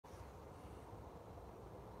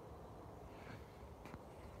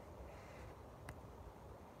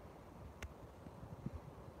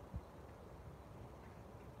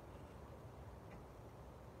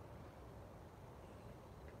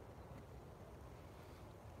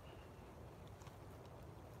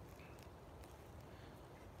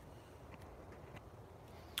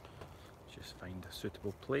just find a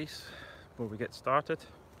suitable place before we get started.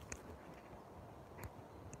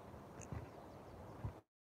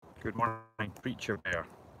 Good morning, Preacher Bear.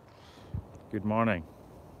 Good morning.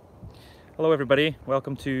 Hello everybody,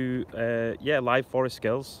 welcome to live forest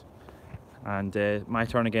skills, and my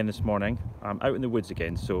turn again this morning. I'm out in the woods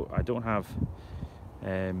again, so I don't have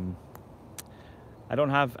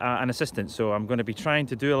an assistant, so I'm going to be trying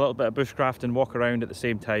to do a little bit of bushcraft and walk around at the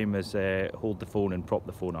same time as hold the phone and prop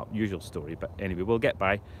the phone up. Usual story, but anyway, we'll get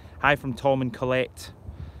by. Hi from Tom and Colette.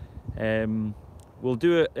 We'll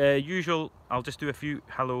do a usual. I'll just do a few.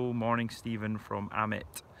 Hello, morning, Stephen from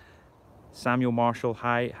Amit. Samuel Marshall,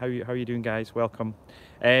 hi. How are you doing, guys? Welcome.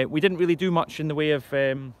 We didn't really do much in the way of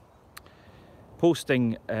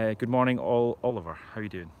posting. Good morning, Oliver. How are you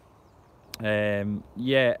doing?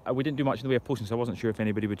 Yeah, we didn't do much in the way of posting, so I wasn't sure if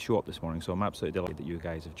anybody would show up this morning, so I'm absolutely delighted that you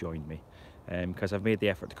guys have joined me, because I've made the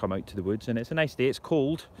effort to come out to the woods, and it's a nice day. It's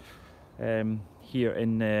cold here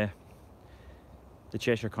in the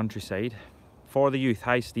Cheshire countryside. For the youth,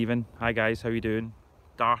 hi Stephen, hi guys, how are you doing?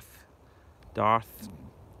 Darth,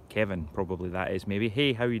 Kevin, probably that is, maybe.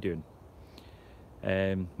 Hey, how are you doing?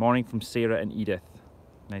 Morning from Sarah and Edith.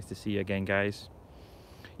 Nice to see you again, guys.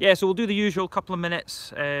 Yeah, so we'll do the usual couple of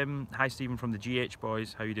minutes. Hi Stephen from the GH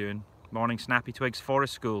boys, how you doing? Morning, Snappy Twigs,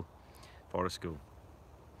 Forest School. Forest School.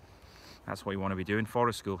 That's what you want to be doing,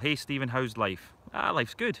 Forest School. Hey Stephen, how's life?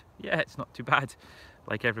 Life's good. Yeah, it's not too bad.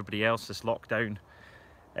 Like everybody else, this lockdown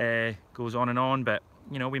goes on and on, but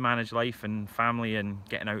you know, we manage life and family and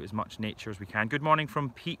getting out as much nature as we can. Good morning from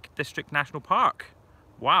Peak District National Park.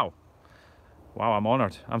 Wow. Wow, I'm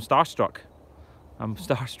honoured. I'm starstruck.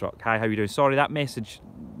 Hi, how are you doing? Sorry, that message,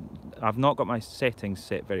 I've not got my settings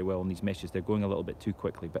set very well on these messages. They're going a little bit too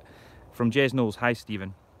quickly. But from Jez Knowles, hi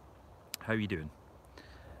Stephen. How are you doing?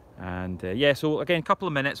 And yeah, so again, a couple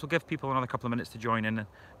of minutes. We'll give people another couple of minutes to join in.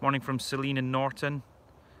 Morning from Celine and Norton.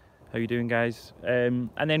 How you doing, guys? And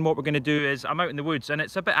then what we're going to do is, I'm out in the woods, and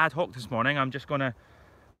it's a bit ad hoc this morning. I'm just going to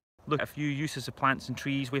look at a few uses of plants and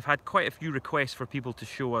trees. We've had quite a few requests for people to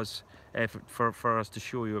show us, for us to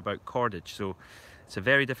show you about cordage. So it's a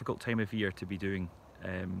very difficult time of year to be doing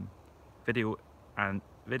video and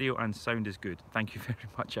sound is good. Thank you very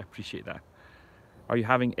much, I appreciate that. Are you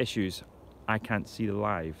having issues? I can't see the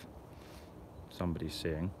live, somebody's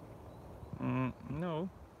saying. No.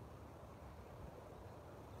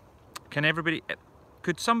 Can everybody,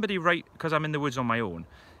 could somebody write, because I'm in the woods on my own,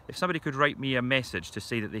 if somebody could write me a message to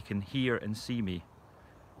say that they can hear and see me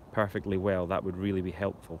perfectly well, that would really be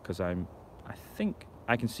helpful, because I think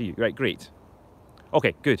I can see you. Right, great.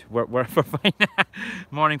 Okay, good, we're fine.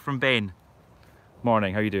 Morning from Ben.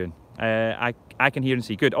 Morning, how are you doing? I can hear and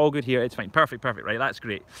see. Good, all good here, it's fine. Perfect, right, that's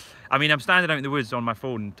great. I mean, I'm standing out in the woods on my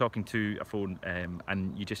phone, talking to a phone,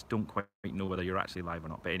 and you just don't quite know whether you're actually live or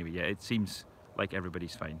not. But anyway, yeah, it seems like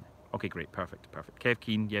everybody's fine. Okay, great, perfect. Kev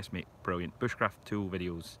Keen, yes mate, brilliant. Bushcraft tool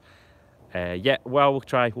videos. Yeah, well, we'll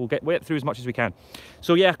try. We'll get through as much as we can.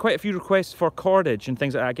 So yeah, quite a few requests for cordage and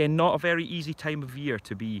things like that. Again, not a very easy time of year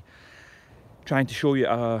to be trying to show you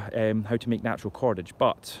how to make natural cordage.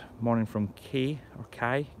 But morning from Kai.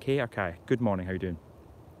 Good morning, how you doing?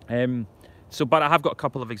 But I have got a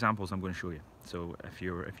couple of examples I'm going to show you. So if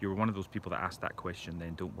you're one of those people that asked that question,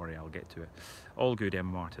 then don't worry, I'll get to it. All good, Emma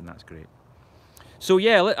Martin, that's great. So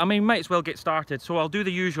yeah, I mean, might as well get started. So I'll do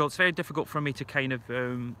the usual. It's very difficult for me to kind of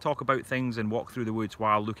talk about things and walk through the woods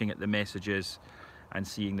while looking at the messages and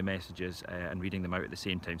seeing the messages and reading them out at the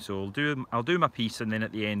same time. So I'll do my piece, and then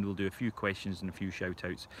at the end we'll do a few questions and a few shout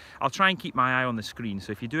outs. I'll try and keep my eye on the screen,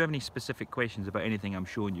 so if you do have any specific questions about anything I'm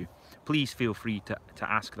showing you, please feel free to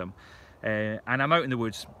ask them. And I'm out in the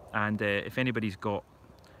woods, and if anybody's got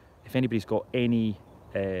any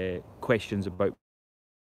questions about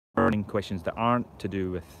burning questions that aren't to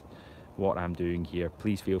do with what I'm doing here,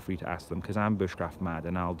 please feel free to ask them, because I'm bushcraft mad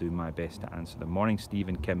and I'll do my best to answer them. Morning Steve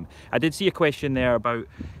and Kim. I did see a question there about,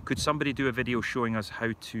 could somebody do a video showing us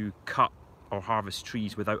how to cut or harvest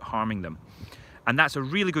trees without harming them? And that's a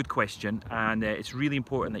really good question, and it's really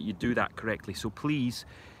important that you do that correctly. So please,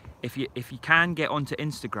 if you can get onto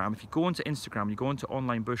Instagram, if you go onto Instagram, you go onto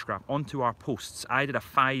Online Bushcraft, onto our posts. I did a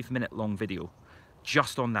 5-minute long video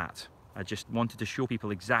just on that. I just wanted to show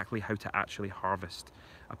people exactly how to actually harvest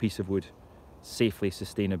a piece of wood safely,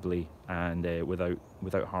 sustainably, and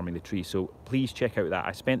without harming the tree. So please check out that.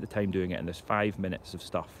 I spent the time doing it, and there's 5 minutes of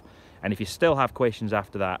stuff. And if you still have questions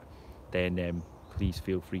after that, then please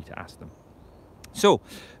feel free to ask them. So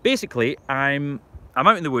basically, I'm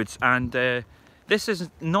out in the woods, and this is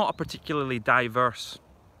not a particularly diverse.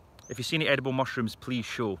 If you see any edible mushrooms, please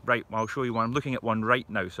show. Right, I'll show you one. I'm looking at one right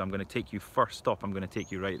now, so I'm going to take you first stop. I'm going to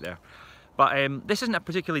take you right there. But this isn't a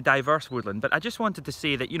particularly diverse woodland, but I just wanted to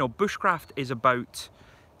say that, you know, bushcraft is about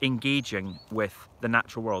engaging with the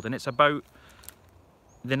natural world, and it's about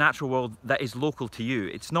the natural world that is local to you.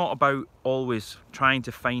 It's not about always trying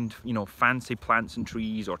to find, you know, fancy plants and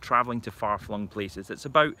trees or traveling to far-flung places. It's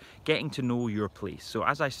about getting to know your place. So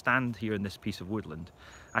as I stand here in this piece of woodland,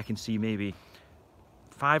 I can see maybe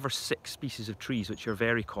 5 or 6 species of trees which are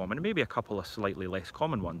very common, and maybe a couple of slightly less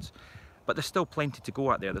common ones. But there's still plenty to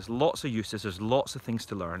go out there. There's lots of uses, there's lots of things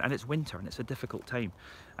to learn, and it's winter and it's a difficult time.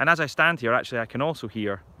 And as I stand here, actually I can also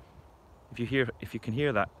hear, if you can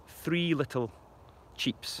hear that, 3 little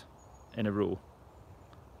cheeps in a row,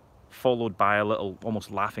 followed by a little almost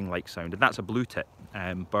laughing like sound, and that's a blue tit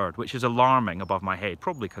bird, which is alarming above my head,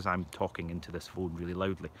 probably because I'm talking into this phone really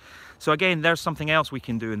loudly. So again, there's something else we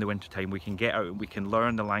can do in the winter time. We can get out and we can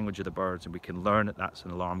learn the language of the birds, and we can learn that that's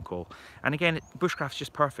an alarm call. And again, bushcraft's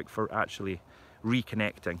just perfect for actually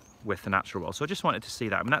reconnecting with the natural world. So I just wanted to say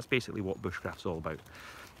that. I mean, that's basically what bushcraft's all about.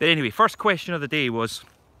 But anyway, first question of the day was,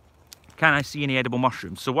 can I see any edible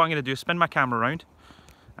mushrooms? So what I'm going to do is spin my camera around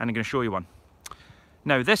and I'm going to show you one.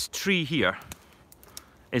 Now this tree here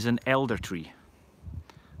is an elder tree.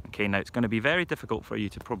 Okay, now it's going to be very difficult for you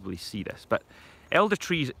to probably see this, but elder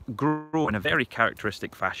trees grow in a very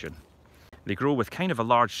characteristic fashion. They grow with kind of a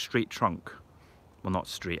large straight trunk. Well, not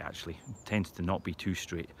straight actually, it tends to not be too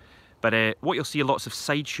straight. But what you'll see are lots of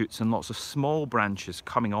side shoots and lots of small branches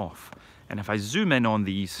coming off. And if I zoom in on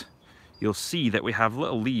these, you'll see that we have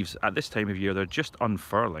little leaves. At this time of year, they're just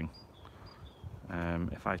unfurling.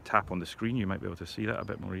 If I tap on the screen, you might be able to see that a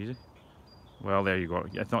bit more easy. Well, there you go.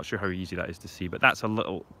 I'm not sure how easy that is to see, but that's a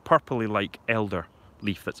little purpley like elder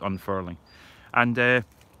leaf that's unfurling. And the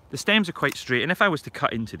stems are quite straight, and if I was to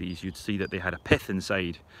cut into these, you'd see that they had a pith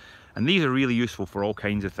inside. And these are really useful for all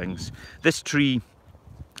kinds of things. This tree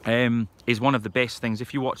is one of the best things.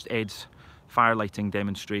 If you watched Ed's firelighting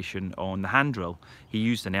demonstration on the hand drill, he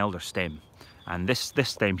used an elder stem. And this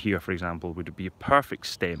stem here, for example, would be a perfect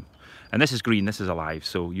stem. And this is green, this is alive,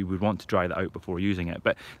 so you would want to dry that out before using it.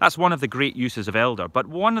 But that's one of the great uses of elder. But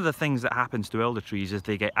one of the things that happens to elder trees is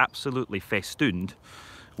they get absolutely festooned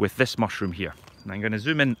with this mushroom here. And I'm going to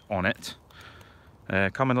zoom in on it,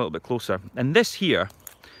 come in a little bit closer. And this here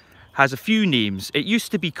has a few names. It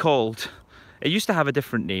used to have a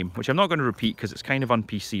different name, which I'm not going to repeat because it's kind of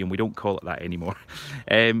un-PC and we don't call it that anymore.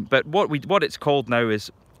 But what it's called now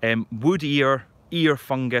is wood ear, ear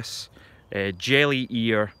fungus, jelly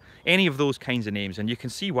ear, any of those kinds of names. And you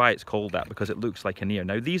can see why it's called that, because it looks like an ear.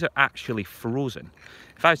 Now these are actually frozen.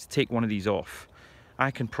 If I was to take one of these off,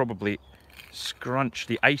 I can probably scrunch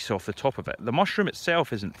the ice off the top of it. The mushroom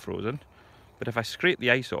itself isn't frozen, but if I scrape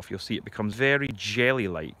the ice off, you'll see it becomes very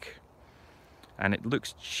jelly-like. And it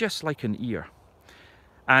looks just like an ear.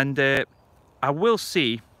 And I will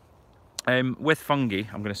say, with fungi,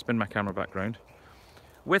 I'm going to spin my camera back round.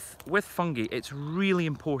 With fungi, it's really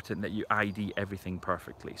important that you ID everything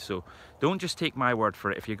perfectly. So don't just take my word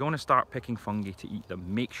for it. If you're going to start picking fungi to eat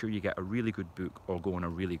them, make sure you get a really good book or go on a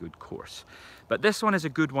really good course. But this one is a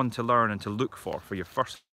good one to learn and to look for your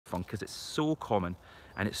first fungi, because it's so common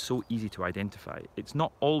and it's so easy to identify. It's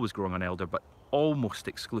not always growing on elder, but almost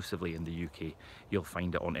exclusively in the UK you'll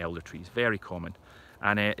find it on elder trees. Very common.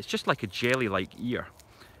 And it's just like a jelly-like ear.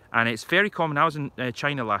 And it's very common. I was in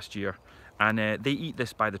China last year, and they eat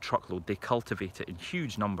this by the truckload. They cultivate it in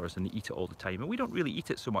huge numbers and they eat it all the time. And we don't really eat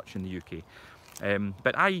it so much in the UK.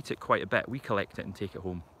 But I eat it quite a bit. We collect it and take it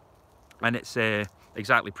home. And it's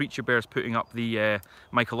exactly, Preacher Bear's putting up the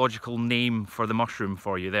mycological name for the mushroom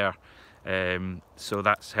for you there. So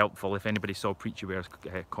that's helpful. If anybody saw Preacher Bear's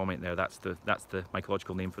comment there, that's the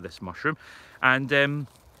mycological name for this mushroom. And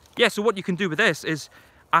yeah, so what you can do with this is,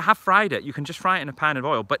 I have fried it. You can just fry it in a pan of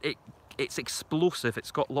oil, but it's explosive.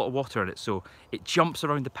 It's got a lot of water in it, so it jumps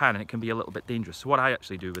around the pan and it can be a little bit dangerous. So what I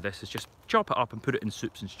actually do with this is just chop it up and put it in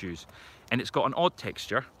soups and stews. And it's got an odd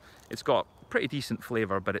texture. It's got pretty decent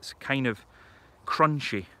flavour, but it's kind of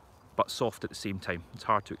crunchy but soft at the same time. It's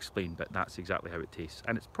hard to explain, but that's exactly how it tastes.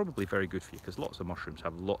 And it's probably very good for you, because lots of mushrooms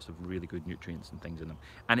have lots of really good nutrients and things in them.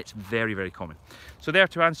 And it's very, very common. So there,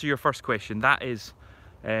 to answer your first question, that is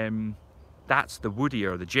that's the wood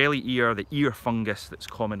ear, the jelly ear, the ear fungus that's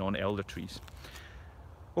common on elder trees.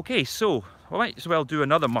 Okay, so I might as well do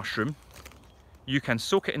another mushroom. You can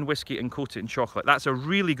soak it in whiskey and coat it in chocolate. That's a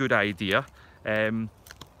really good idea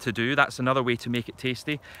to do. That's another way to make it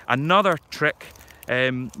tasty. Another trick,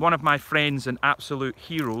 one of my friends and absolute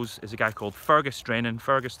heroes is a guy called Fergus Drennan,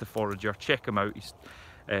 Fergus the Forager. Check him out. He's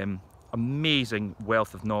amazing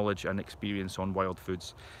wealth of knowledge and experience on wild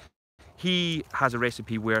foods. He has a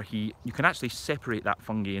recipe where you can actually separate that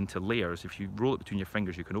fungi into layers. If you roll it between your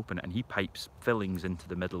fingers, you can open it, and he pipes fillings into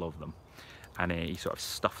the middle of them, and he sort of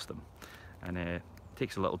stuffs them. And it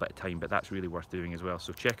takes a little bit of time, but that's really worth doing as well.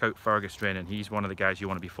 So check out Fergus Drennan. He's one of the guys you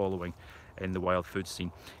want to be following in the wild food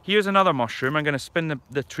scene. Here's another mushroom. I'm going to spin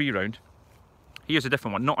the tree round. Here's a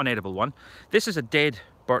different one, not an edible one. This is a dead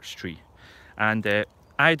birch tree, and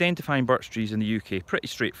identifying birch trees in the UK, pretty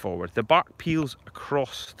straightforward. The bark peels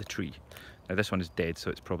across the tree. Now this one is dead, so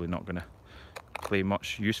it's probably not going to play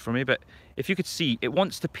much use for me, but if you could see, it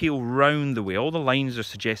wants to peel round the way. All the lines are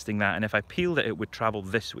suggesting that, and if I peeled it, it would travel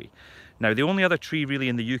this way. Now the only other tree really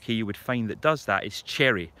in the UK you would find that does that is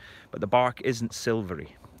cherry, but the bark isn't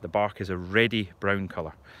silvery. The bark is a reddy brown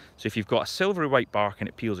colour. So if you've got a silvery white bark and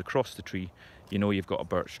it peels across the tree, you know you've got a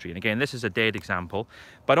birch tree. And again, this is a dead example,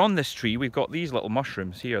 but on this tree we've got these little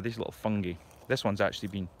mushrooms here, these little fungi. This one's actually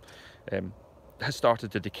been has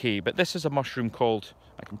started to decay, but this is a mushroom called,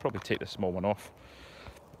 I can probably take this small one off,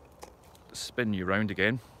 spin you round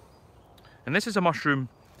again, and this is a mushroom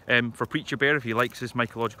for Preacher Bear if he likes his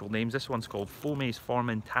mycological names. This one's called Fomes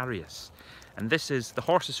formentarius, and this is the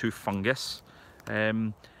horse's hoof fungus,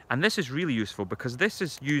 and this is really useful because this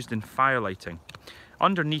is used in firelighting.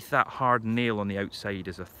 Underneath that hard nail on the outside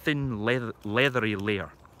is a thin leathery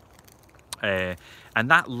layer, and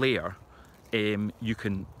that layer you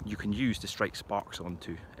can use to strike sparks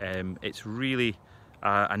onto. It's really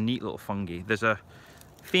a neat little fungi.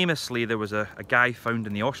 Famously there was a guy found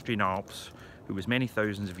in the Austrian Alps who was many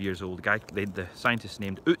thousands of years old, the scientist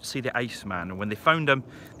named Ötzi the Iceman, and when they found him,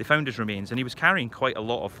 they found his remains, and he was carrying quite a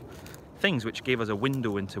lot of things which gave us a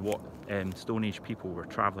window into what Stone Age people were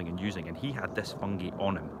travelling and using, and he had this fungi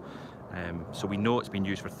on him. So we know it's been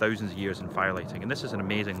used for thousands of years in firelighting, and this is an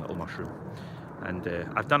amazing little mushroom. And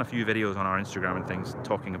I've done a few videos on our Instagram and things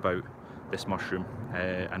talking about this mushroom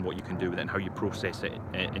and what you can do with it and how you process it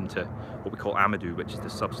into what we call amadou, which is the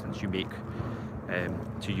substance you make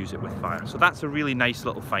to use it with fire. So that's a really nice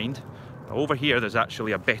little find. Over here there's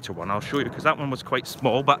actually a better one. I'll show you because that one was quite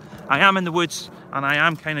small, but I am in the woods and I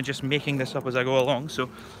am kind of just making this up as I go along. So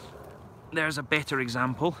there's a better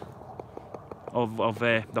example of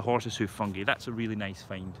the horse's hoof fungi. That's a really nice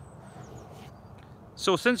find.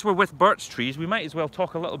 So since we're with birch trees, we might as well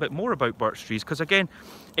talk a little bit more about birch trees, because again,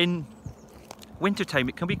 in wintertime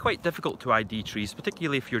it can be quite difficult to ID trees,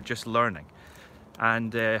 particularly if you're just learning.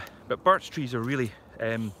 And but birch trees are really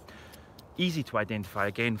easy to identify,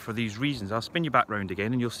 again, for these reasons. I'll spin you back round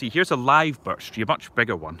again and you'll see here's a live birch tree, a much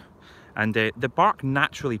bigger one, and the bark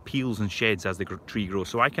naturally peels and sheds as the tree grows,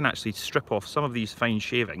 so I can actually strip off some of these fine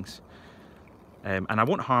shavings and I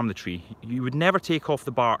won't harm the tree. You would never take off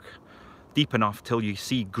the bark deep enough till you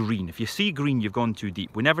see green. If you see green, you've gone too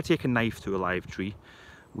deep. We never take a knife to a live tree.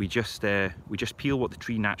 We just peel what the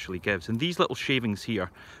tree naturally gives. And these little shavings here,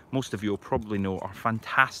 most of you will probably know, are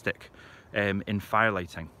fantastic in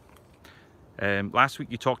firelighting. Last week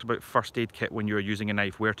you talked about first aid kit when you were using a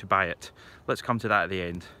knife, where to buy it. Let's come to that at the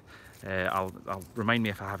end. I'll remind me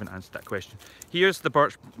if I haven't answered that question. Here's the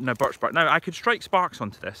birch bark. Now I could strike sparks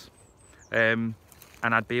onto this and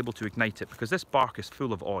I'd be able to ignite it because this bark is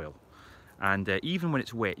full of oil. And even when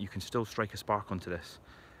it's wet, you can still strike a spark onto this,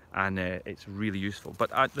 and it's really useful.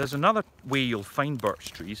 But there's another way you'll find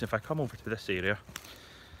birch trees. If I come over to this area,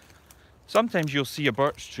 sometimes you'll see a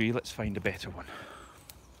birch tree. Let's find a better one.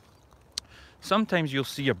 Sometimes you'll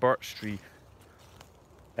see a birch tree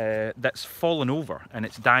that's fallen over and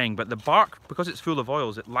it's dying, but the bark, because it's full of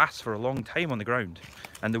oils, it lasts for a long time on the ground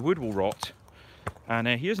and the wood will rot. And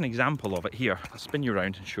here's an example of it here. I'll spin you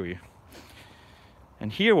around and show you.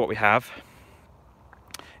 And here what we have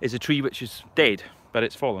is a tree which is dead, but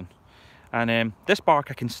it's fallen. And this bark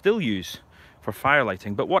I can still use for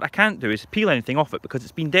firelighting, but what I can't do is peel anything off it because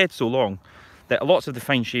it's been dead so long that lots of the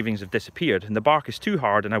fine shavings have disappeared and the bark is too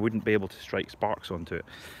hard and I wouldn't be able to strike sparks onto it.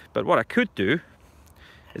 But what I could do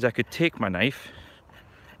is I could take my knife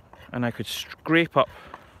and I could scrape up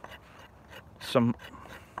some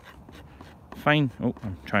fine, oh,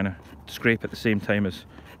 I'm trying to scrape at the same time as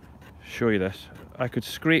show you this. I could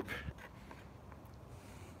scrape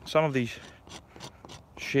some of these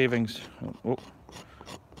shavings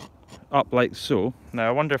up like so. Now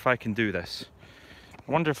I wonder if I can do this.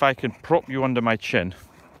 I wonder if I can prop you under my chin.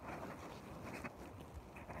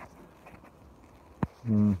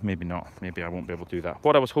 Maybe not. Maybe I won't be able to do that.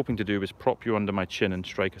 What I was hoping to do was prop you under my chin and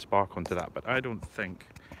strike a spark onto that, but I don't think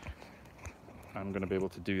I'm going to be able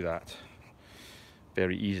to do that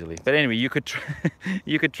very easily. But anyway, you could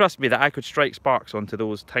you could trust me that I could strike sparks onto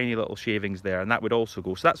those tiny little shavings there, and that would also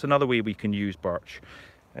go. So that's another way we can use birch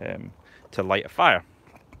to light a fire.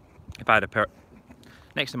 If I had a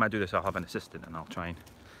Next time I do this, I'll have an assistant and I'll try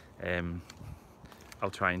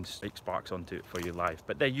and strike sparks onto it for you live.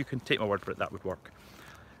 But there, you can take my word for it, that would work.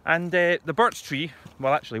 And the birch tree,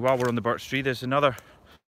 well actually while we're on the birch tree, there's another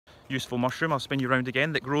useful mushroom, I'll spin you around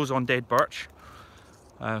again, that grows on dead birch.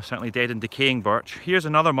 Certainly dead and decaying birch. Here's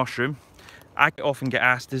another mushroom. I often get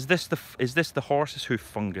asked, is this the horse's hoof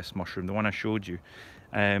fungus mushroom, the one I showed you?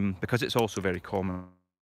 Because it's also very common.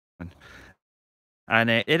 And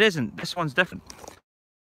it isn't, this one's different.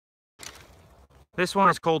 This one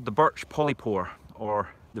is called the birch polypore, or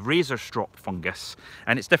the razor strop fungus,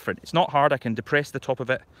 and it's different. It's not hard, I can depress the top of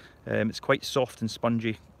it. It's quite soft and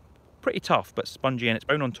spongy, pretty tough but spongy, and it's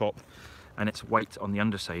brown on top and it's white on the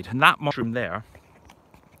underside. And that mushroom there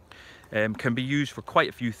can be used for quite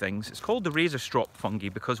a few things. It's called the razor strop fungi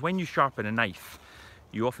because when you sharpen a knife,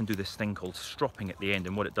 you often do this thing called stropping at the end,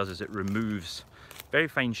 and what it does is it removes very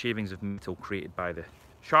fine shavings of metal created by the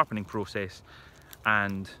sharpening process,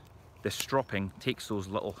 and the stropping takes those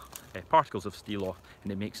little particles of steel off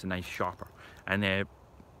and it makes the knife sharper. And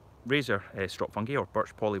razor strop fungi, or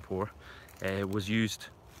birch polypore, was used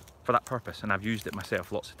for that purpose, and I've used it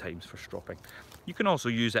myself lots of times for stropping. You can also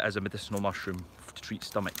use it as a medicinal mushroom to treat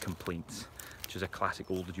stomach complaints, which is a classic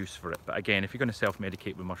old use for it. But again, if you're going to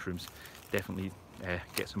self-medicate with mushrooms, definitely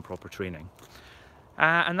get some proper training.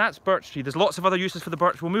 And that's birch tree. There's lots of other uses for the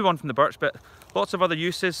birch. We'll move on from the birch, but lots of other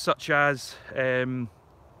uses, such as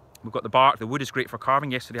we've got the bark. The wood is great for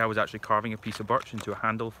carving. Yesterday I was actually carving a piece of birch into a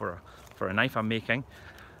handle for a knife I'm making.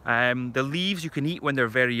 The leaves you can eat when they're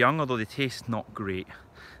very young, although they taste not great.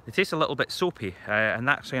 They taste a little bit soapy, and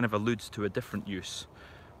that kind of alludes to a different use,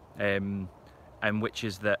 and which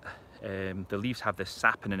is that the leaves have this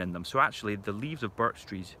saponin in them. So actually the leaves of birch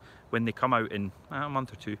trees, when they come out in a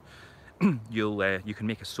month or two, you can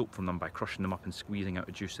make a soap from them by crushing them up and squeezing out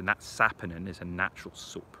a juice, and that saponin is a natural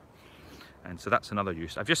soap. And so that's another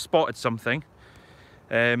use. I've just spotted something.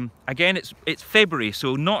 Again, it's February,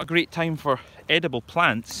 so not a great time for edible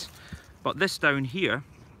plants, but this down here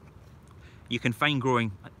you can find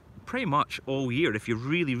growing pretty much all year if you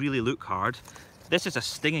really look hard. This is a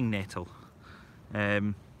stinging nettle,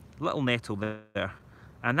 little nettle there,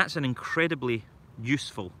 and that's an incredibly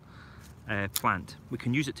useful plant. We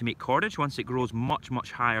can use it to make cordage. Once it grows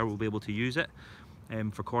much higher, we'll be able to use it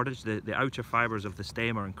for cordage. The outer fibres of the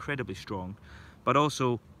stem are incredibly strong, but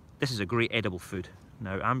also this is a great edible food.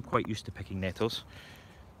 Now I'm quite used to picking nettles,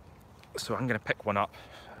 so I'm going to pick one up.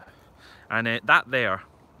 And that there,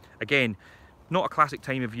 again, not a classic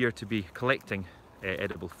time of year to be collecting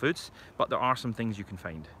edible foods, but there are some things you can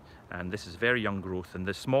find. And this is very young growth, and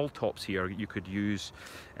the small tops here you could use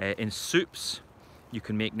in soups. You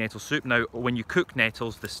can make nettle soup. Now when you cook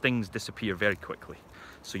nettles, the stings disappear very quickly,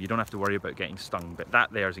 so you don't have to worry about getting stung. But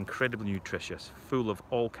that there is incredibly nutritious, full of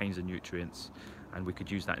all kinds of nutrients, and we could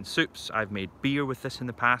use that in soups. I've made beer with this in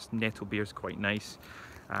the past. Nettle beer is quite nice,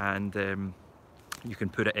 and you can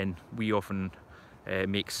put it in. We often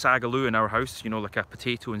make sagaloo in our house, you know, like a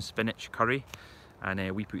potato and spinach curry,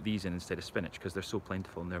 and we put these in instead of spinach because they're so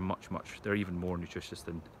plentiful, and they're even more nutritious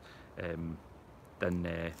than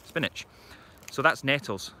spinach. So that's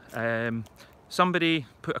nettles. Somebody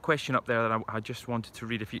put a question up there that I just wanted to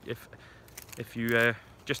read. If you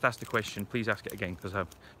just asked the question, please ask it again, because I'm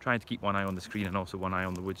trying to keep one eye on the screen and also one eye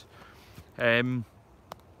on the woods.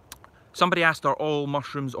 Somebody asked, are all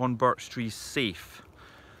mushrooms on birch trees safe?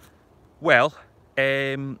 Well,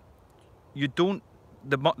 you don't.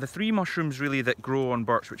 The three mushrooms really that grow on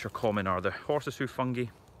birch which are common are the horse's hoof fungi,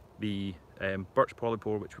 the birch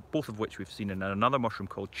polypore, both of which we've seen, and another mushroom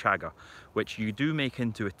called chaga, which you do make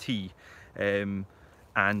into a tea and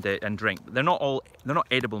drink. They're not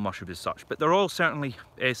edible mushrooms as such, but they're all certainly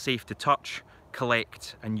safe to touch,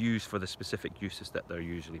 collect and use for the specific uses that they're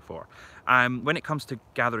usually for. When it comes to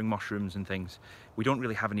gathering mushrooms and things, we don't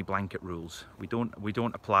really have any blanket rules. We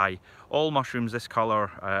don't apply all mushrooms this colour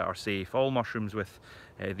are safe, all mushrooms with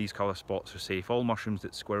these colour spots are safe, all mushrooms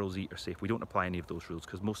that squirrels eat are safe. We don't apply any of those rules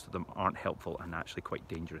because most of them aren't helpful and actually quite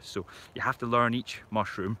dangerous. So you have to learn each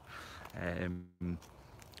mushroom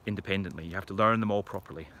independently. You have to learn them all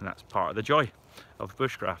properly, and that's part of the joy of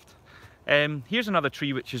bushcraft. Here's another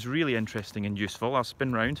tree which is really interesting and useful. I'll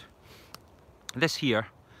spin round. This here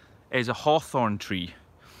is a hawthorn tree.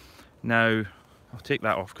 Now, I'll take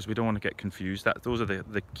that off because we don't want to get confused. Those are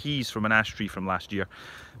the keys from an ash tree from last year.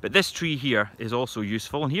 But this tree here is also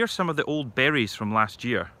useful. And here's some of the old berries from last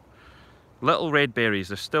year. Little red berries,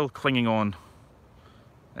 they're still clinging on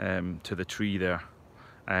to the tree there.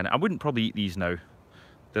 And I wouldn't probably eat these now.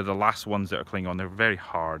 They're the last ones that are clinging on. They're very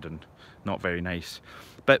hard and not very nice.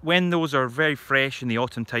 But when those are very fresh in the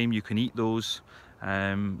autumn time, you can eat those.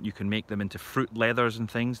 You can make them into fruit leathers and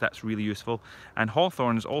things, that's really useful. And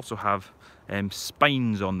hawthorns also have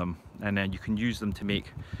spines on them, and then you can use them to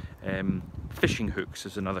make fishing hooks,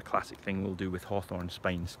 is another classic thing we'll do with hawthorn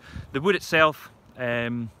spines. The wood itself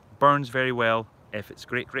burns very well if it's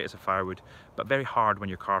great as a firewood, but very hard when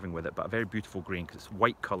you're carving with it, but a very beautiful grain because it's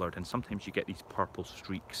white coloured, and sometimes you get these purple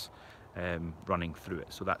streaks running through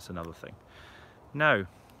it, so that's another thing. Now,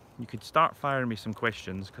 you could start firing me some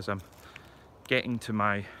questions because I'm getting to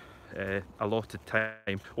my allotted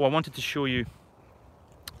time. Oh, I wanted to show you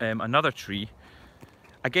another tree.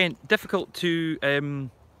 Again, difficult to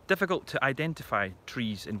identify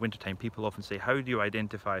trees in wintertime. People often say, how do you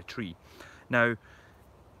identify a tree? Now,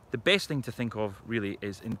 the best thing to think of really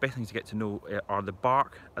is, and the best thing to get to know are the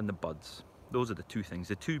bark and the buds. Those are the two things,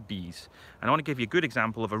 the two B's. And I want to give you a good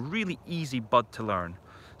example of a really easy bud to learn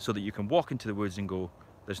so that you can walk into the woods and go,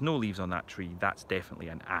 there's no leaves on that tree, that's definitely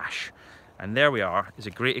an ash. And there we are, is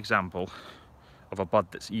a great example of a bud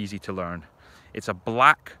that's easy to learn. It's a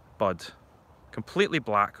black bud, completely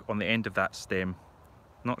black on the end of that stem.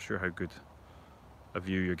 Not sure how good a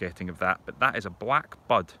view you're getting of that, but that is a black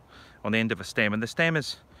bud on the end of a stem, and the stem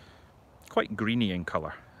is quite greeny in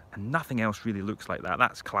colour, and nothing else really looks like that.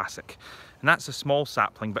 That's classic. And that's a small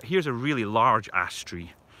sapling, but here's a really large ash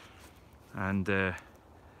tree. And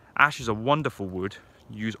ash is a wonderful wood.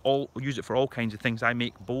 Use it for all kinds of things. I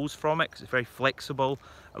make bows from it because it's very flexible,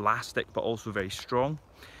 elastic, but also very strong.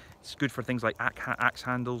 It's good for things like axe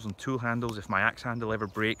handles and tool handles. If my axe handle ever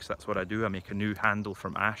breaks, that's what I do. I make a new handle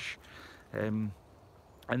from ash. And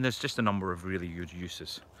there's just a number of really good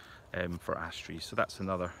uses for ash trees. So that's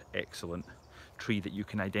another excellent tree that you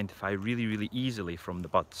can identify really easily from the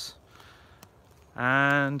buds.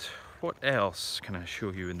 And what else can I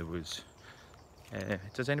show you in the woods?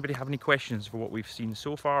 Does anybody have any questions for what we've seen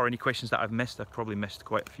so far, or any questions that I've missed? I've probably missed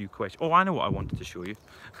quite a few questions. Oh, I know what I wanted to show you.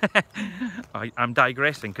 I'm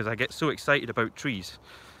digressing because I get so excited about trees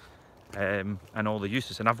and all the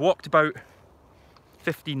uses. And I've walked about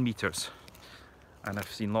 15 meters and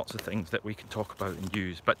I've seen lots of things that we can talk about and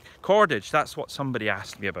use. But cordage, that's what somebody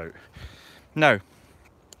asked me about. Now,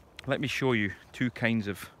 let me show you two kinds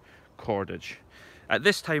of cordage. At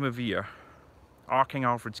this time of year, are King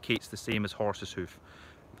Alfred's cates the same as horse's hoof?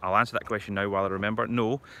 I'll answer that question now while I remember.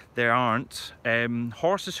 No, they aren't.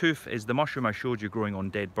 Horse's hoof is the mushroom I showed you growing on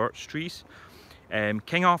dead birch trees.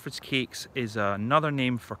 King Alfred's cakes is another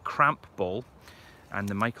name for cramp ball, and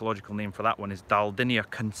the mycological name for that one is Daldinia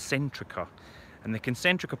concentrica. And the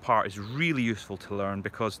concentrica part is really useful to learn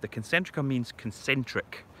because the concentrica means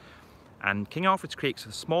concentric. And King Alfred's cakes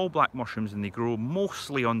are small black mushrooms, and they grow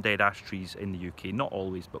mostly on dead ash trees in the UK, not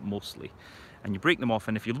always, but mostly. And you break them off,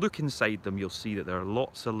 and if you look inside them, you'll see that there are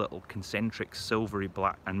lots of little concentric silvery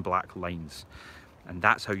black lines. And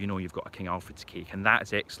that's how you know you've got a King Alfred's cake, and that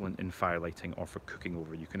is excellent in firelighting or for cooking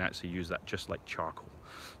over. You can actually use that just like charcoal.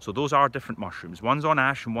 So those are different mushrooms. One's on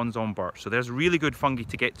ash and one's on birch. So there's really good fungi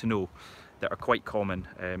to get to know that are quite common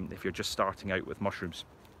if you're just starting out with mushrooms.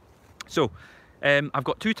 So I've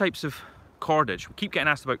got two types of cordage. We keep getting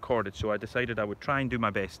asked about cordage, so I decided I would try and do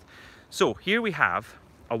my best. So here we have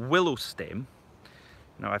a willow stem.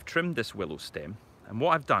 Now I've trimmed this willow stem, and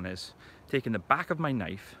what I've done is taken the back of my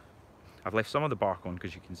knife. I've left some of the bark on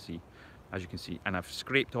because as you can see, and I've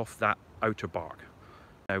scraped off that outer bark.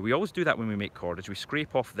 Now we always do that when we make cordage. We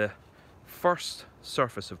scrape off the first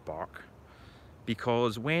surface of bark,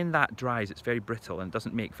 because when that dries it's very brittle and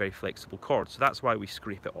doesn't make very flexible cord, so that's why we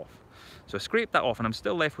scrape it off. So I scrape that off, and I'm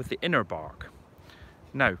still left with the inner bark.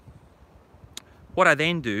 Now what I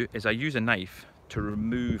then do is I use a knife to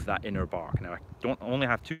remove that inner bark. Now I only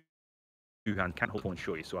have two hands, can't hold on and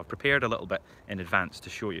show you, so I've prepared a little bit in advance to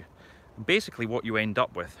show you. And basically what you end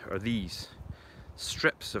up with are these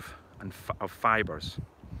strips of fibres,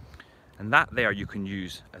 and that there you can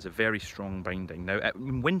use as a very strong binding. Now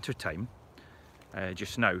in winter time,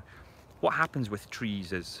 just now, what happens with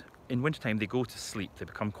trees is in wintertime they go to sleep, they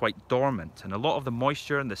become quite dormant, and a lot of the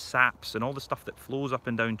moisture and the saps and all the stuff that flows up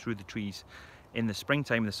and down through the trees in the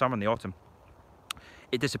springtime, the summer and the autumn,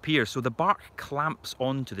 it disappears. So the bark clamps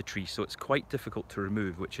onto the tree, so it's quite difficult to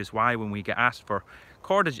remove, which is why when we get asked for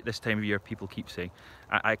cordage at this time of year, people keep saying,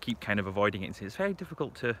 I keep kind of avoiding it and say it's very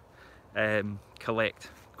difficult to collect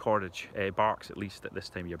cordage, barks at least at this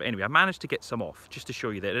time of year. But anyway, I managed to get some off just to show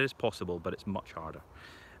you that it is possible, but it's much harder.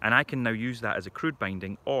 And I can now use that as a crude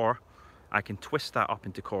binding, or I can twist that up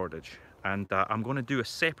into cordage. And I'm going to do a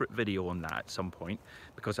separate video on that at some point,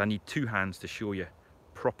 because I need two hands to show you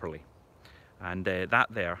properly. And that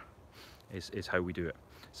there is how we do it.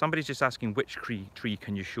 Somebody's just asking which tree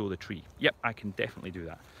can you show the tree. Yep, I can definitely do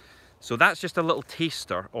that. So that's just a little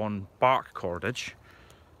taster on bark cordage,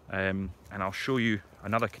 and I'll show you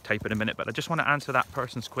another type in a minute, but I just want to answer that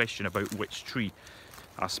person's question about which tree.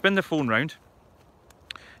 I'll spin the phone round.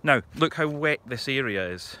 Now look how wet this area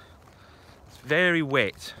is. It's very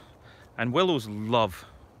wet, and willows love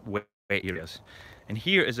wet areas. And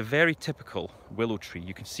here is a very typical willow tree.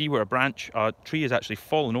 You can see where a tree has actually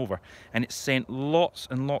fallen over, and it's sent lots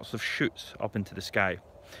and lots of shoots up into the sky.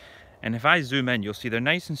 And if I zoom in, you'll see they're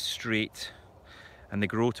nice and straight and they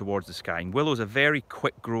grow towards the sky. And willow's a very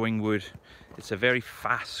quick growing wood. It's a very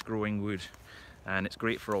fast growing wood, and it's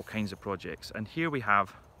great for all kinds of projects. And here we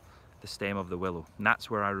have the stem of the willow, and that's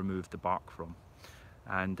where I removed the bark from.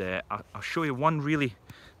 And I'll show you one really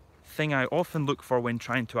thing I often look for when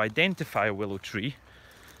trying to identify a willow tree.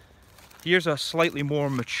 Here's a slightly more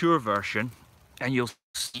mature version, and you'll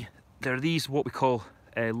see there are these what we call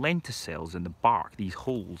lenticels in the bark, these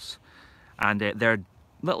holes, and they're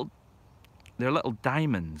little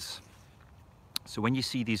diamonds. So when you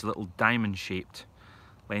see these little diamond shaped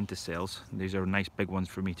lenticels, these are nice big ones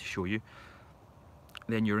for me to show you,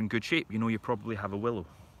 then you're in good shape. You know you probably have a willow.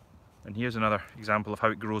 And here's another example of how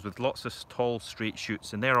it grows with lots of tall straight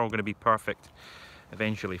shoots, and they're all going to be perfect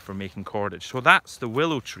eventually for making cordage. So that's the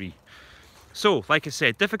willow tree. So like I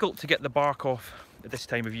said, difficult to get the bark off at this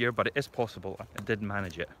time of year, but it is possible. I did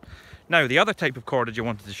manage it. Now the other type of cordage I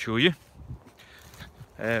wanted to show you,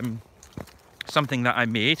 something that I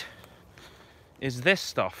made, is this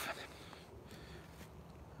stuff.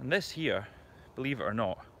 And this here, believe it or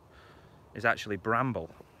not, is actually bramble.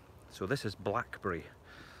 So this is blackberry.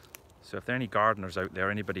 So if there are any gardeners out there,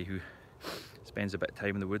 anybody who spends a bit of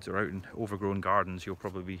time in the woods or out in overgrown gardens, you'll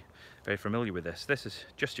probably be very familiar with this. This is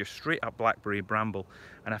just your straight up blackberry bramble,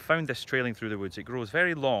 and I found this trailing through the woods. It grows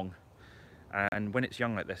very long, and when it's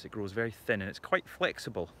young like this, it grows very thin, and it's quite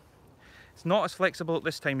flexible. It's not as flexible at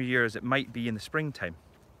this time of year as it might be in the springtime.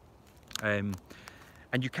 And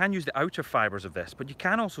you can use the outer fibres of this, but you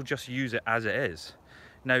can also just use it as it is.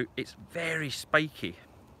 Now, it's very spiky.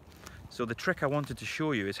 So the trick I wanted to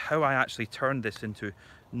show you is how I actually turned this into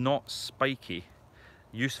not spiky,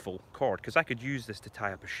 useful cord. Because I could use this to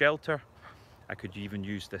tie up a shelter. I could even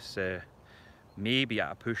use this maybe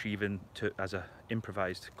at a push even as a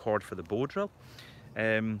improvised cord for the bow drill.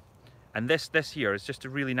 And this here is just a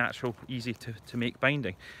really natural, easy to make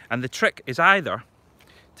binding. And the trick is either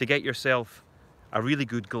to get yourself a really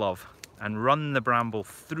good glove and run the bramble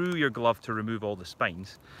through your glove to remove all the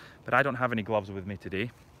spines. But I don't have any gloves with me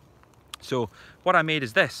today. So what I made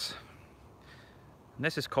is this, and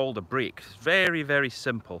this is called a break. It's very, very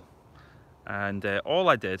simple, and all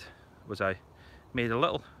I did was I made a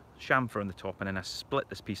little chamfer on the top, and then I split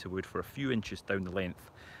this piece of wood for a few inches down the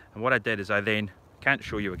length. And what I did is I then, can't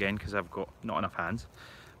show you again because I've got not enough hands,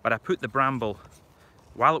 but I put the bramble,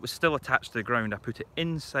 while it was still attached to the ground, I put it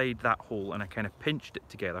inside that hole and I kind of pinched it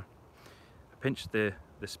together. I pinched the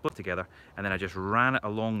split together, and then I just ran it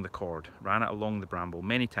along the cord, ran it along the bramble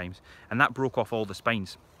many times, and that broke off all the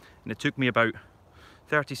spines. And it took me about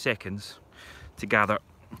 30 seconds to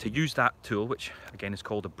use that tool, which again is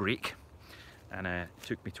called a break, and it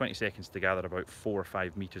took me 20 seconds to gather about 4 or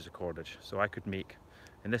 5 meters of cordage. So I could make,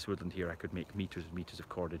 in this woodland here, I could make meters and meters of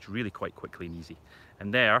cordage really quite quickly and easy.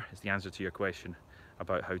 And there is the answer to your question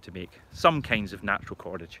about how to make some kinds of natural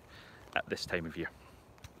cordage at this time of year.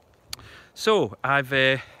 So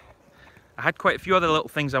I had quite a few other little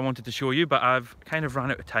things I wanted to show you, but I've kind of run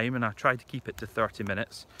out of time, and I tried to keep it to 30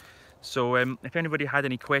 minutes. So if anybody had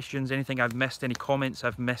any questions, anything I've missed, any comments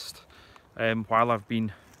I've missed while I've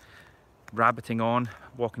been rabbiting on,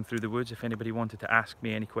 walking through the woods, if anybody wanted to ask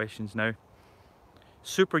me any questions now.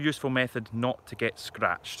 Super useful method not to get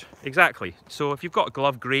scratched. Exactly. So if you've got a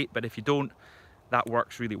glove, great, but if you don't, that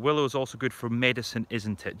works really. Willow is also good for medicine,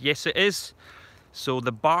 isn't it? Yes, it is. So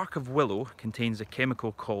the bark of willow contains a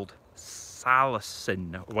chemical called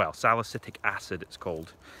salicin, well, salicylic acid it's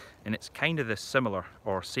called, and it's kind of the similar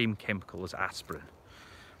or same chemical as aspirin.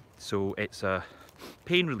 So it's a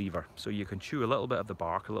pain reliever, so you can chew a little bit of the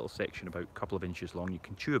bark, a little section about a couple of inches long, you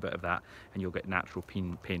can chew a bit of that and you'll get natural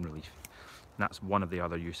pain relief. And that's one of the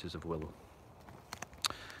other uses of willow.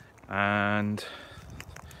 And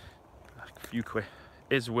a few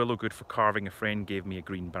is willow good for carving? A friend gave me a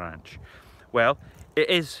green branch. Well, it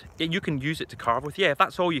is. You can use it to carve with. Yeah, if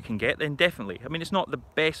that's all you can get, then definitely. I mean, it's not the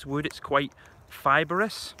best wood. It's quite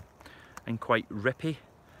fibrous and quite rippy.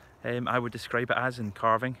 I would describe it as in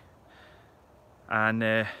carving.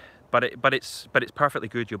 And but it's perfectly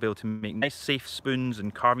good. You'll be able to make nice, safe spoons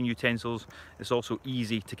and carving utensils. It's also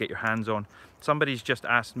easy to get your hands on. Somebody's just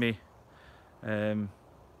asked me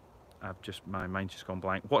my mind's just gone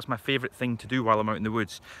blank. What's my favourite thing to do while I'm out in the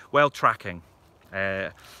woods? Well, tracking.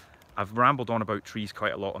 I've rambled on about trees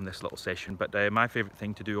quite a lot on this little session, but my favourite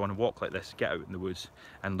thing to do on a walk like this, get out in the woods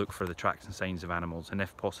and look for the tracks and signs of animals, and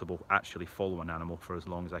if possible, actually follow an animal for as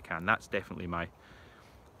long as I can. That's definitely my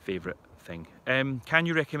favourite thing. Can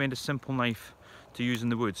you recommend a simple knife to use in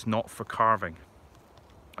the woods, not for carving?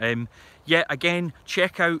 Yeah, again,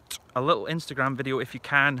 check out a little Instagram video if you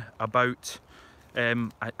can about,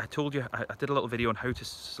 I told you, I did a little video on how to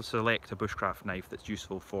select a bushcraft knife that's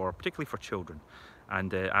useful for, particularly for children.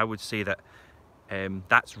 And I would say that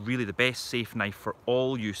that's really the best safe knife for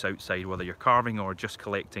all use outside, whether you're carving or just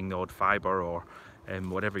collecting the odd fibre or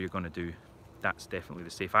whatever you're going to do. That's definitely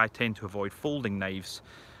the safe. I tend to avoid folding knives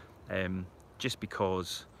just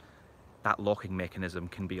because that locking mechanism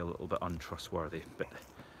can be a little bit untrustworthy. But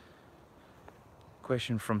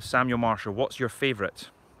question from Samuel Marshall, what's your favourite?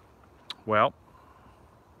 Well,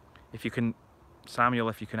 if you can, Samuel,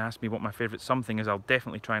 if you can ask me what my favourite something is, I'll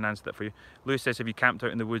definitely try and answer that for you. Lewis says, have you camped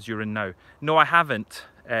out in the woods you're in now? No, I haven't.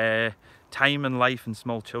 Time and life and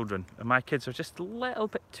small children. And my kids are just a little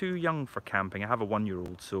bit too young for camping. I have a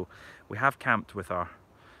 1-year-old, so we have camped with our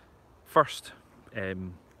first,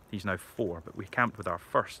 he's now 4, but we camped with our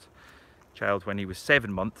first child when he was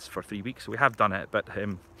 7 months for 3 weeks. So we have done it, but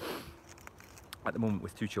at the moment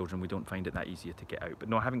with 2 children we don't find it that easier to get out. But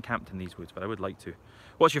no, I haven't camped in these woods, but I would like to.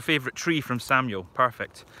 What's your favourite tree? From Samuel.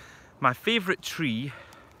 Perfect. My favourite tree,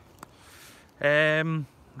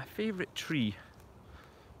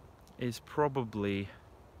 is probably,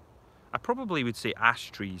 I probably would say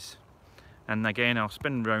ash trees. And again, I'll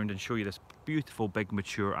spin around and show you this beautiful big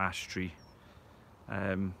mature ash tree.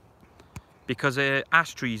 Because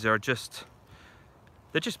ash trees are just,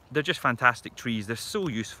 they're just fantastic trees. They're so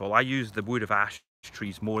useful. I use the wood of ash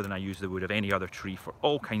trees more than I use the wood of any other tree for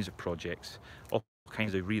all kinds of projects, all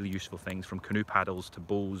kinds of really useful things, from canoe paddles to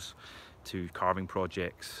bows to carving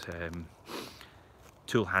projects,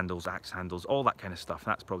 tool handles, axe handles, all that kind of stuff.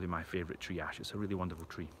 That's probably my favourite tree, ash. It's a really wonderful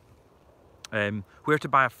tree. Where to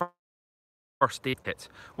buy a first aid kit?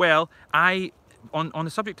 Well, on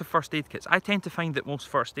the subject of first aid kits, I tend to find that most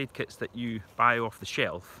first aid kits that you buy off the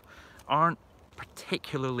shelf aren't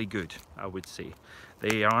particularly good, I would say.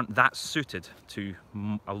 They aren't that suited to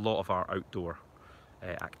a lot of our outdoor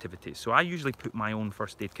activities. So I usually put my own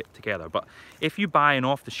first aid kit together. But if you buy an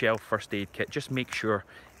off-the-shelf first aid kit, just make sure,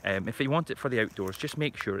 if you want it for the outdoors, just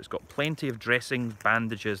make sure it's got plenty of dressings,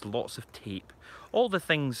 bandages, lots of tape, all the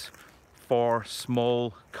things for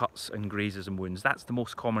small cuts and grazes and wounds. That's the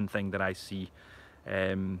most common thing that I see.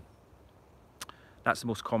 That's the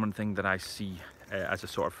most common thing that I see as a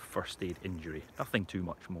sort of first aid injury. Nothing too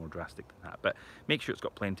much more drastic than that, but make sure it's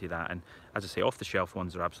got plenty of that. And as I say, off the shelf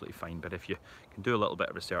ones are absolutely fine, but if you can do a little bit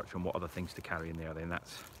of research on what other things to carry in there, then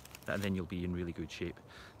then you'll be in really good shape.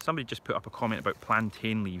 Somebody just put up a comment about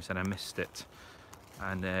plantain leaves and I missed it.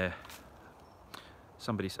 And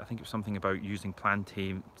somebody, I think it was something about using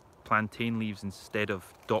plantain leaves instead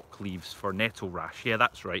of dock leaves for nettle rash. Yeah,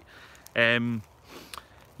 that's right.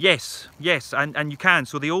 Yes, and you can.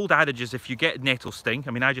 So the old adage is, if you get nettle sting,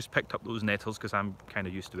 I mean, I just picked up those nettles because I'm kind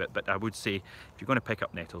of used to it, but I would say if you're going to pick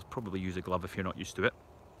up nettles, probably use a glove if you're not used to it.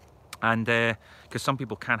 And because some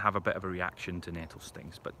people can have a bit of a reaction to nettle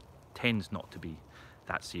stings, but tends not to be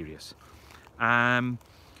that serious.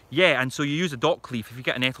 Yeah, and so you use a dock leaf. If you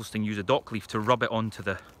get a nettle sting, use a dock leaf to rub it onto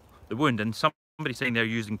the wound. And somebody's saying they're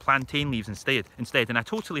using plantain leaves instead, and I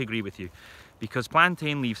totally agree with you, because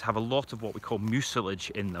plantain leaves have a lot of what we call mucilage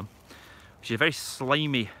in them, which is a very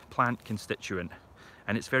slimy plant constituent,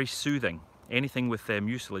 and it's very soothing. Anything with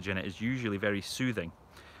mucilage in it is usually very soothing,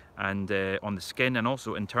 and on the skin and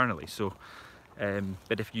also internally. So,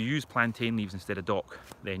 but if you use plantain leaves instead of dock,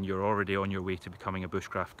 then you're already on your way to becoming a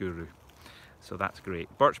bushcraft guru. So that's great.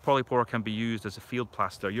 Birch polypore can be used as a field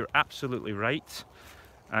plaster. You're absolutely right.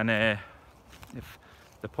 And if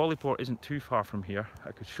the polypore isn't too far from here,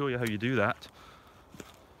 I could show you how you do that.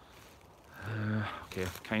 Okay,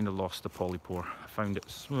 I've kind of lost the polypore. I found it,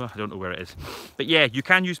 I don't know where it is. But yeah, you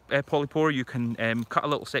can use polypore. You can cut a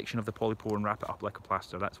little section of the polypore and wrap it up like a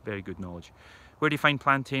plaster. That's very good knowledge. Where do you find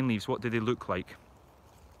plantain leaves? What do they look like?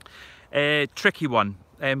 Tricky one.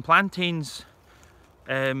 Plantains,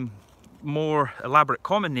 more elaborate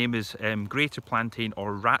common name is greater plantain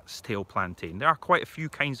or rat's tail plantain. There are quite a few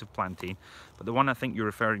kinds of plantain, but the one I think you're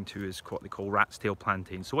referring to is what they call rat's tail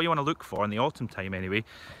plantain. So what you want to look for in the autumn time anyway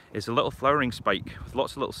is a little flowering spike with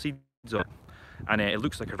lots of little seeds on it, and it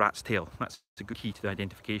looks like a rat's tail. That's a good key to the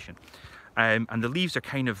identification. And the leaves are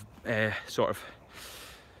kind of sort of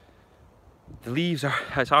The leaves are,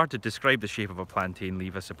 it's hard to describe the shape of a plantain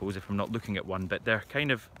leaf, I suppose, if I'm not looking at one, but they're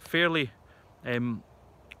kind of fairly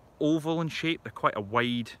oval in shape. They're quite a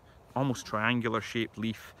wide, almost triangular shaped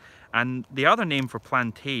leaf. And the other name for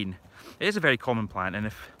plantain, it is a very common plant, and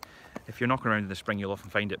if you're knocking around in the spring you'll often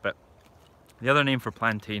find it, but the other name for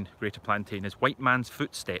plantain, greater plantain, is white man's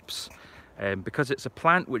footsteps, because it's a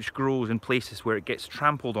plant which grows in places where it gets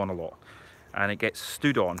trampled on a lot and it gets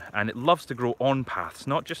stood on, and it loves to grow on paths,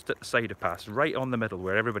 not just at the side of paths, right on the middle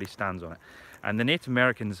where everybody stands on it. And the Native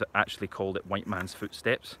Americans actually called it white man's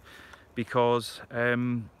footsteps because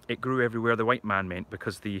it grew everywhere the white man went,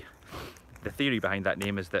 because the theory behind that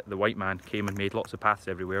name is that the white man came and made lots of paths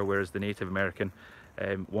everywhere, whereas the Native American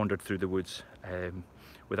wandered through the woods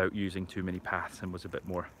without using too many paths and was a bit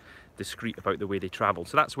more discreet about the way they travelled.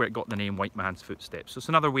 So that's where it got the name white man's footsteps. So it's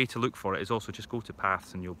another way to look for it, is also just go to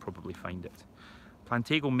paths and you'll probably find it.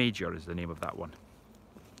 Plantago major is the name of that one,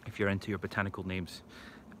 if you're into your botanical names,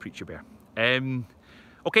 Preacher Bear.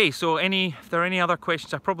 Okay, so if there are any other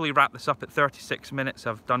questions, I'll probably wrap this up at 36 minutes.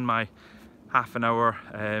 I've done my half an hour.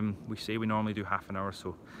 We say we normally do half an hour,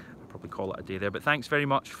 so I'll probably call it a day there. But thanks very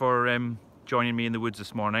much for joining me in the woods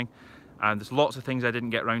this morning. And there's lots of things I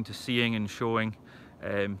didn't get around to seeing and showing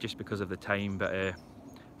just because of the time. But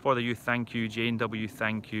for the youth, thank you. Jane W,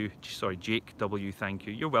 thank you. Sorry, Jake W, thank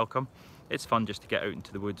you. You're welcome. It's fun just to get out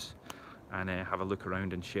into the woods and have a look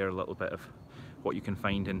around and share a little bit of what you can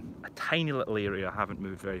find in a tiny little area. I haven't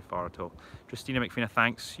moved very far at all. Christina McPhina,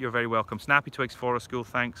 thanks. You're very welcome. Snappy Twigs Forest School,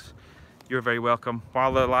 thanks. You're very welcome.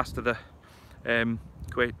 While the last of the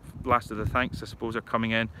thanks, I suppose, are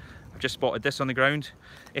coming in, I've just spotted this on the ground.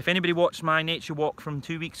 If anybody watched my nature walk from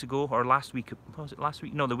 2 weeks ago, or last week, was it last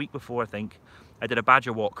week? No, the week before, I think. I did a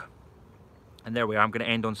badger walk. And there we are, I'm going to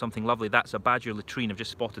end on something lovely. That's a badger latrine, I've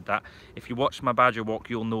just spotted that. If you watch my badger walk,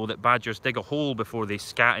 you'll know that badgers dig a hole before they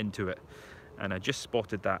scat into it. And I just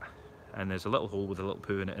spotted that. And there's a little hole with a little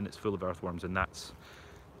poo in it, and it's full of earthworms, and that's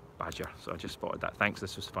badger. So I just spotted that. Thanks,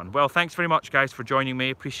 this was fun. Well, thanks very much, guys, for joining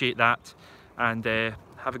me. Appreciate that. And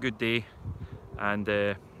have a good day. And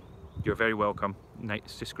you're very welcome.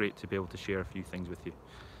 It's just great to be able to share a few things with you.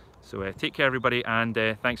 So take care, everybody, and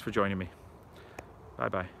thanks for joining me.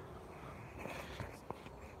 Bye-bye.